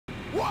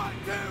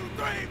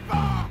3, 4.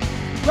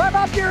 Rev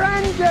up your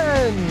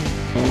engine!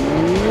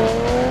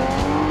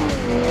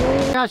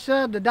 I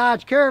said the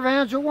Dodge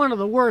Caravans are one of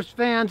the worst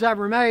vans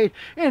ever made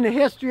in the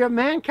history of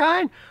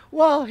mankind.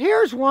 Well,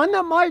 here's one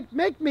that might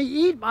make me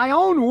eat my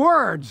own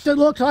words. It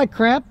looks like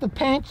crap. The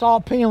paint's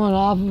all peeling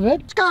off of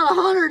it. It's got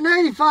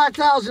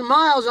 185,000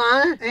 miles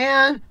on it,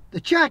 and the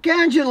check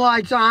engine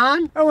light's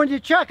on. And when you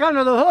check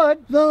under the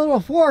hood, the little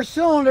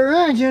 4-cylinder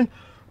engine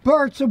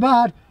burns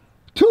about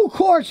 2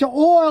 quarts of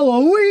oil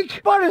a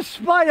week. But in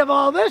spite of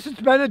all this, it's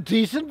been a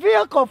decent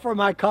vehicle for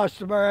my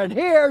customer, and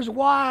here's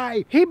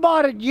why. He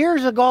bought it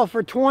years ago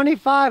for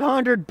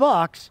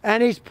 $2,500,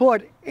 and he's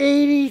put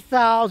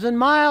 80,000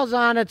 miles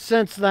on it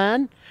since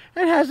then,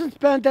 and hasn't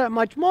spent that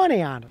much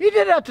money on it. He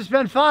did have to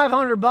spend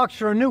 $500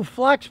 for a new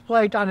flex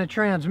plate on the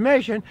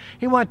transmission.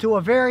 He went to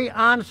a very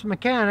honest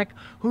mechanic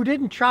who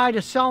didn't try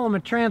to sell him a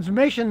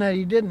transmission that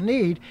he didn't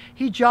need.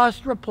 He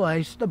just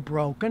replaced the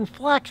broken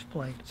flex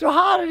plate. So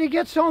how did he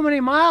get so many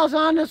miles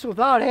on this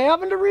without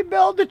having to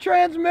rebuild the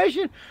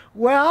transmission?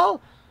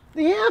 Well,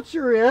 the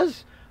answer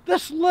is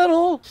this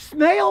little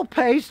snail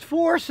paste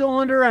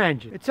 4-cylinder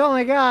engine. It's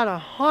only got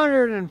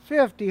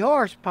 150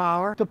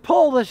 horsepower to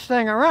pull this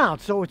thing around,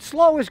 so it's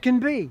slow as can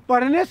be.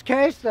 But in this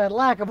case, that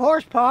lack of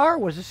horsepower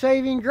was a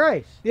saving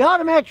grace. The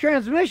automatic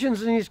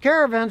transmissions in these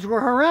Caravans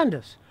were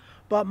horrendous,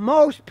 but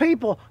most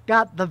people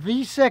got the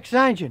V6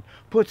 engine.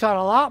 Puts out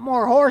a lot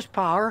more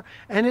horsepower,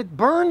 and it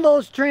burned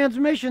those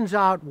transmissions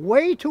out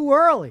way too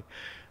early.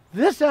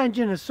 This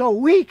engine is so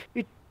weak,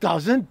 it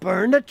doesn't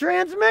burn the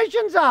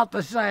transmissions out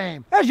the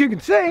same. As you can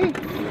see,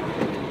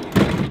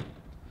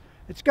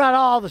 it's got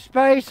all the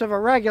space of a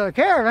regular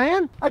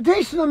Caravan, a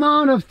decent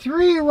amount of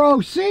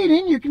 3-row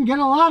seating. You can get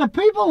a lot of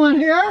people in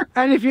here.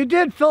 And if you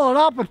did fill it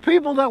up with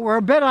people that were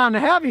a bit on the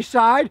heavy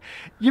side,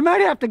 you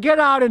might have to get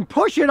out and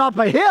push it up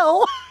a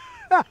hill.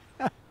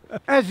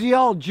 As the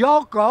old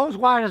joke goes,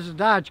 why does a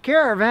Dodge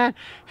Caravan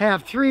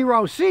have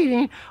 3-row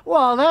seating?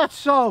 Well, that's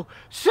so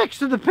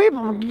 6 of the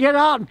people can get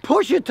out and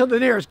push it to the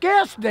nearest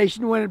gas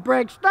station when it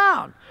breaks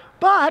down.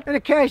 But in the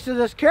case of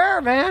this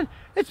Caravan,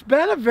 it's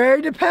been a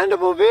very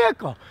dependable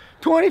vehicle.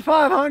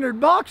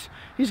 $2,500,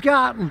 he's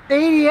gotten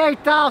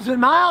 88,000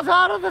 miles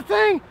out of the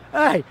thing.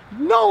 Hey,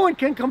 no one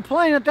can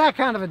complain at that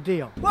kind of a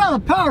deal. Well,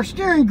 the power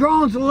steering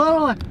groans a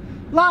little, a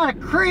lot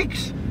of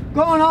creaks,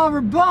 going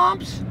over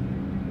bumps,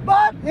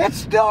 but it's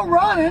still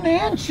running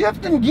and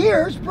shifting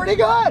gears pretty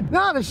good.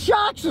 Now the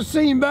shocks have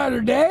seen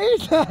better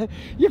days.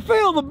 You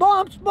feel the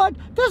bumps, but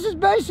this is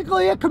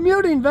basically a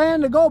commuting van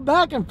to go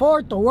back and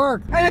forth to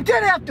work. And it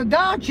did have to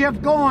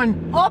downshift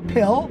going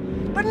uphill,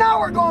 but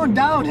now we're going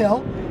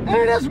downhill, and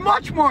it has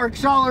much more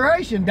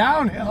acceleration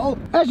downhill.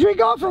 As we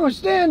go from a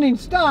standing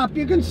stop,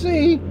 you can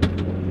see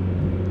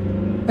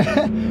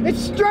it's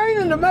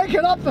straining to make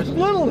it up this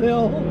little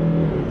hill,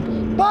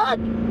 but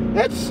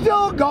it's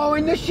still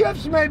going. The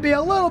shifts may be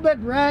a little bit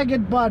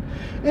ragged, but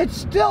it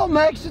still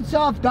makes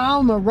itself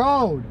down the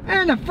road.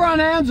 And the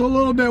front end's a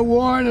little bit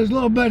worn. There's a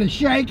little bit of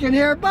shaking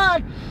here,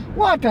 but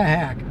what the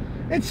heck?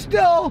 It's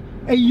still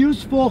a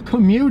useful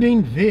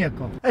commuting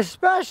vehicle.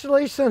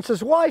 Especially since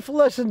his wife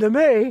listened to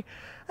me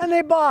and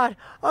they bought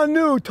a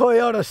new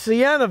Toyota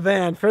Sienna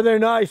van for their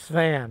nice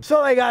van.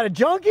 So they got a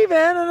junky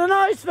van and a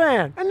nice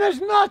van. And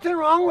there's nothing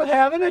wrong with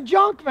having a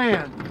junk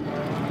van.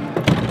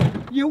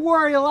 You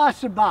worry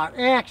less about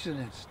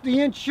accidents. The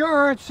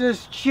insurance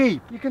is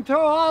cheap. You can throw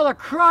all the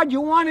crud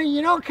you want in.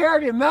 You don't care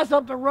if you mess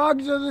up the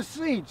rugs or the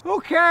seats.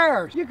 Who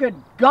cares? You could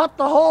gut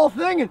the whole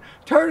thing and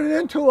turn it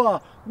into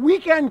a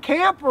weekend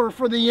camper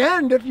for the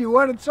end if you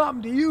wanted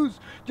something to use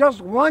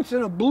just once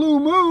in a blue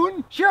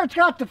moon. Sure, it's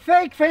got the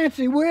fake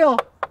fancy wheel,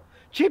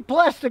 cheap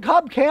plastic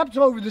hubcaps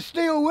over the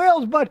steel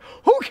wheels, but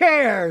who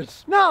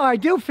cares? Now, I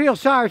do feel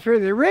sorry for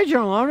the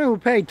original owner who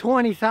paid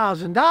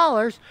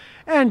 $20,000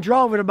 and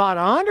drove it about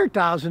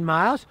 100,000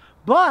 miles.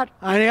 But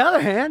on the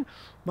other hand,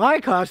 my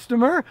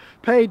customer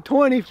paid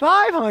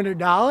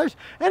 $2,500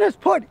 and has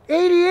put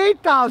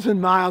 88,000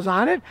 miles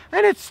on it,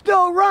 and it's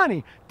still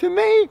running. To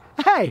me,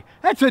 hey,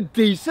 that's a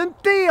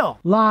decent deal.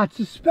 Lots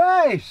of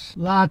space,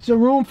 lots of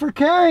room for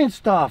carrying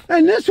stuff.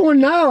 And this one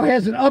now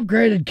has an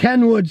upgraded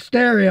Kenwood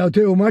stereo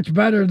too, much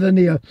better than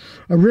the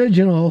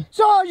original.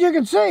 So as you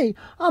can see,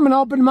 I'm an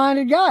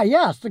open-minded guy.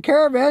 Yes, the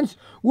Caravans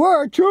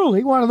were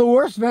truly one of the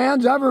worst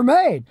vans ever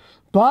made.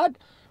 But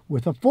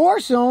with a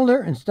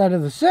 4-cylinder instead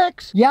of the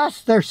 6,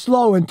 yes, they're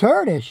slow and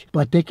turdish,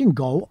 but they can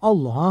go a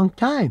long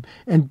time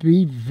and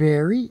be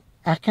very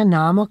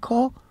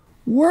economical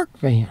work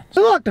vans.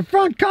 And look, the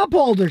front cup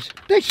holders,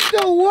 they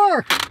still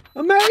work.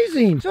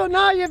 Amazing. So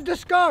now you've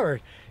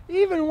discovered,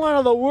 even one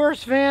of the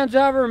worst vans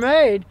ever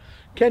made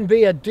can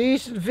be a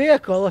decent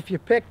vehicle if you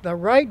pick the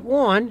right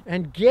one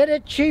and get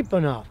it cheap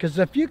enough. Because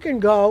if you can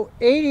go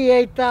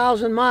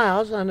 88,000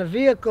 miles on a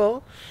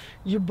vehicle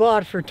you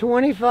bought for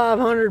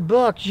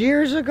 $2,500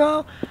 years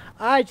ago,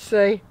 I'd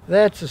say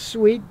that's a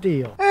sweet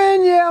deal.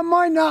 And yeah, it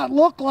might not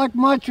look like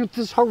much with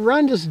this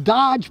horrendous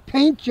Dodge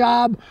paint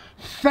job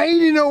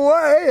fading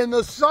away in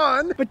the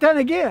sun. But then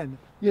again,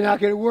 You're not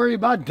going to worry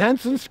about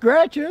dents and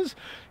scratches.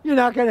 You're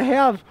not going to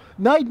have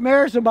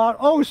nightmares about,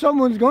 oh,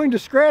 someone's going to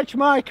scratch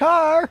my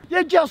car.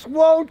 You just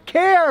won't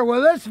care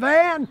with this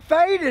van,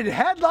 faded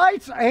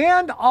headlights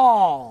and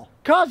all.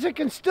 Cause it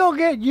can still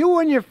get you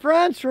and your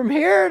friends from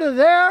here to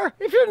there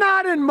if you're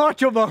not in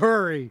much of a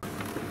hurry.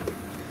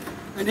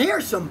 And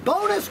here's some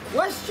bonus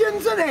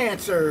questions and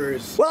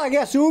answers. Well, I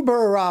guess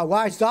Uber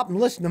wised up and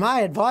listened to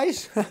my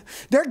advice.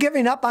 They're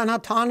giving up on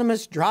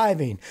autonomous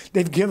driving.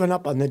 They've given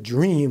up on the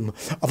dream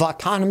of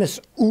autonomous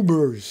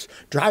Ubers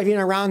driving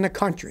around the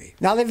country.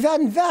 Now, they've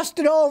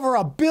invested over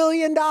 $1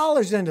 billion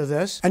into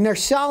this, and they're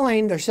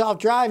selling their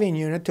self-driving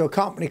unit to a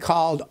company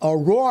called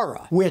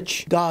Aurora,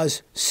 which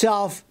does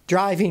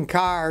self-driving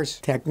cars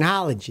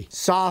technology,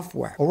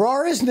 software.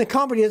 Aurora isn't the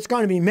company that's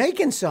going to be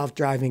making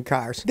self-driving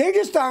cars. They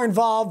just are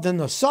involved in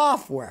the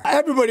software.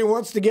 Everybody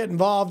wants to get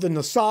involved in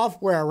the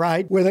software,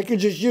 right? Where they can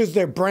just use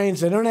their brains.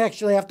 They don't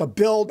actually have to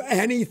build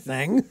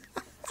anything.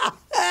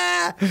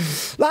 A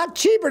lot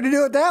cheaper to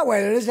do it that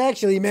way than it is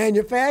actually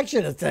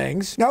manufacture the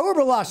things. Now,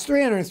 Uber lost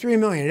 $303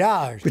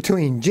 million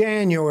between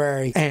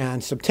January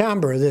and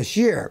September this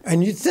year.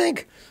 And you'd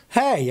think,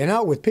 hey, you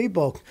know, with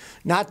people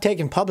not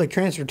taking public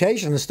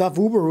transportation and stuff,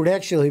 Uber would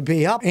actually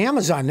be up.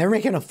 Amazon, they're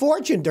making a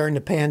fortune during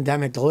the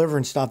pandemic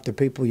delivering stuff to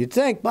people, you'd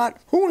think, but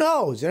who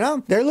knows, you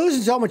know? They're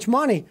losing so much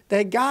money,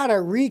 they gotta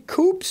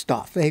recoup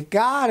stuff. They've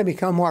gotta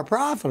become more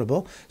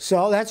profitable,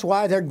 so that's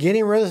why they're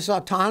getting rid of this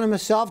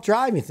autonomous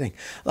self-driving thing.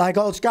 Like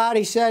old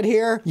Scotty said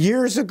here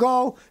years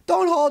ago,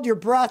 don't hold your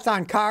breath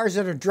on cars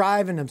that are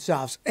driving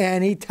themselves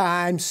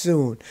anytime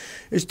soon.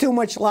 There's too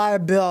much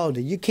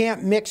liability. You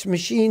can't mix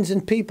machines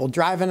and people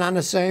driving on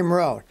the same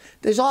road.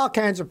 There's all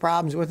kinds of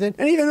problems with it,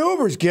 and even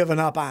Uber's given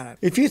up on it.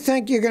 If you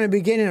think you're going to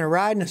be getting a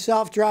ride in a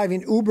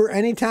self-driving Uber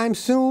anytime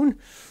soon,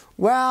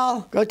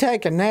 well, go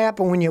take a nap,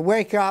 and when you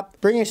wake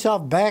up, bring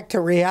yourself back to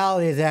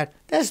reality that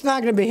that's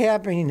not going to be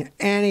happening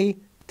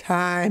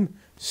anytime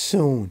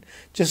soon.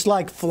 Just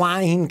like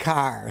flying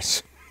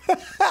cars.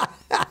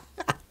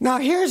 Now,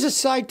 here's a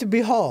sight to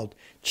behold.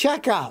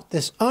 Check out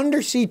this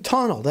undersea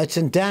tunnel that's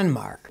in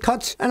Denmark.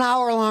 Cuts an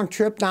hour-long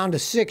trip down to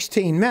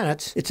 16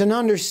 minutes. It's an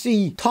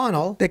undersea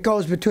tunnel that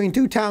goes between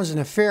two towns in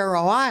the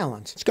Faroe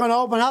Islands. It's going to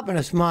open up in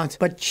this month,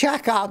 but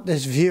check out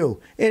this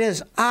view. It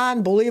is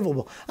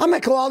unbelievable. I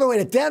might go all the way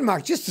to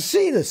Denmark just to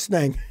see this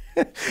thing.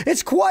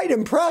 It's quite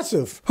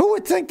impressive. Who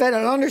would think that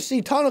an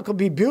undersea tunnel could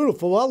be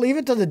beautiful? Well, leave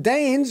it to the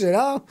Danes, you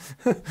know.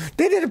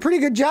 They did a pretty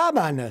good job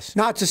on this.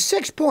 Now, it's a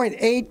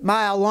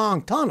 6.8-mile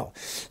long tunnel.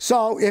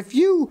 So if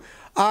you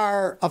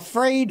are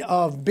afraid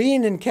of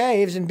being in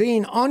caves and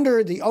being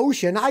under the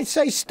ocean, I'd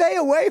say stay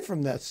away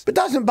from this. It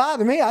doesn't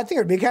bother me. I think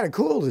it'd be kind of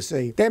cool to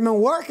see. They've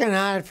been working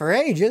on it for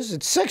ages.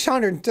 It's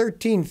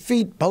 613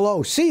 feet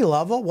below sea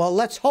level. Well,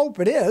 let's hope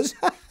it is.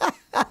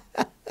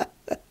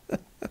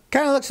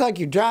 Kind of looks like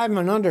you're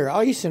driving under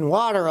ice and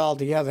water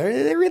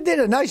altogether. They really did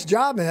a nice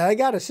job in it, I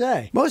gotta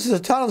say. Most of the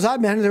tunnels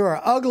I've been through are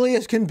ugly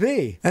as can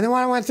be. And then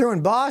when I went through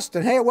in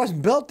Boston, hey, it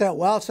wasn't built that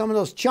well. Some of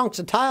those chunks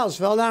of tiles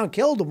fell down and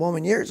killed a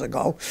woman years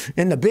ago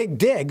in the Big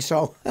Dig.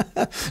 So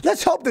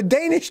let's hope the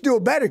Danish do a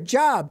better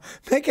job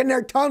making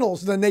their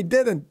tunnels than they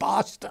did in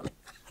Boston.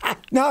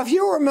 Now, if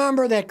you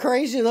remember that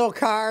crazy little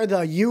car, the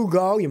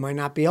Yugo, you might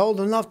not be old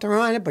enough to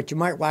run it, but you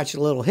might watch a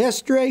little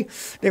history.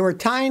 They were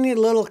tiny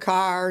little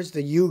cars,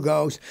 the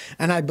Yugos,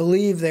 and I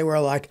believe they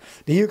were like,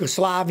 the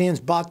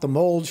Yugoslavians bought the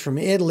molds from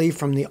Italy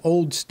from the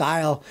old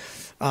style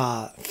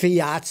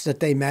Fiats that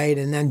they made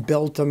and then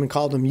built them and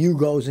called them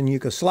Yugos in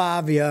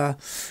Yugoslavia.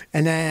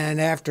 And then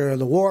after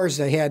the wars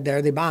they had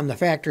there, they bombed the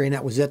factory and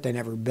that was it. They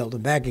never built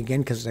them back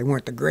again because they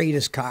weren't the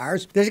greatest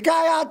cars. There's a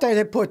guy out there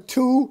that put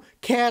two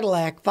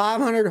Cadillac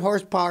 500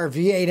 horsepower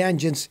V8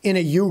 engines in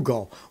a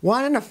Yugo.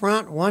 One in the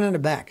front, one in the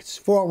back. It's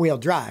four-wheel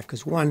drive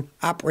because one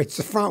operates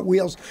the front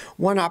wheels,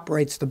 one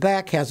operates the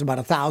back, has about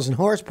 1,000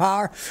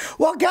 horsepower.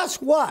 Well, guess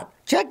what?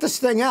 Check this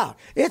thing out.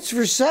 It's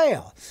for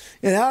sale.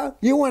 You know,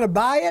 you want to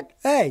buy it?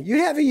 Hey, you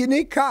have a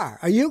unique car,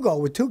 a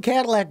Yugo with two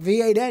Cadillac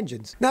V8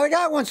 engines. Now, the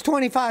guy wants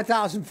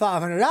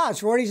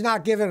 $25,500 for it. He's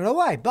not giving it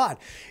away, but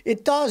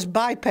it does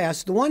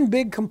bypass. The one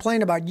big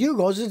complaint about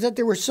Yugos is that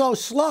they were so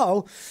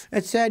slow,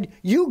 it said,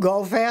 you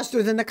go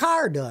faster than the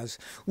car does.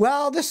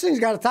 Well, this thing's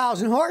got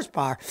 1,000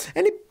 horsepower,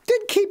 and it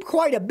did keep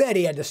quite a bit.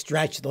 He had to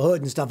stretch the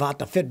hood and stuff out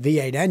to fit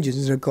V8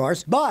 engines, of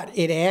course, but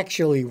it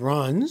actually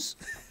runs.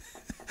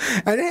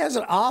 And it has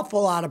an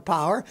awful lot of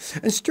power.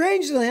 And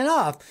strangely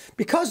enough,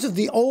 because of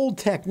the old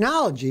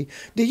technology,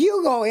 the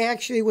Yugo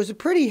actually was a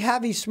pretty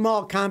heavy,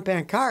 small,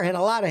 compact car. It had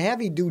a lot of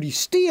heavy-duty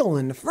steel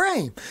in the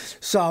frame.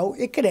 So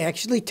it could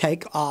actually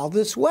take all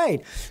this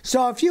weight.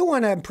 So if you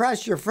want to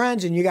impress your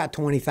friends and you got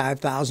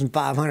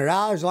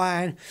 $25,500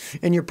 lying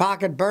in your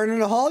pocket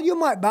burning a hole, you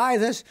might buy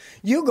this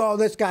Yugo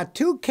that's got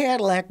two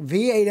Cadillac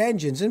V8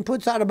 engines and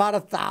puts out about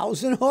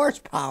 1,000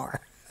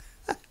 horsepower.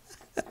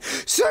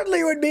 Certainly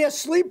it would be a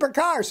sleeper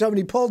car.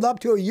 Somebody pulled up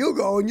to a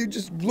Yugo and you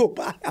just blew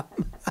by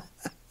them.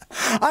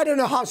 I don't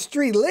know how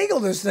street legal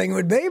this thing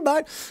would be,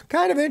 but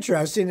kind of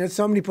interesting that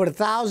somebody put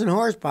 1,000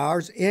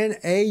 horsepower in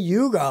a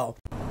Yugo.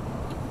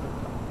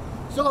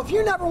 So if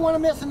you never want to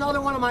miss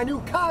another one of my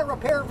new car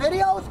repair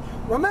videos,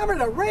 remember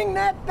to ring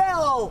that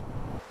bell.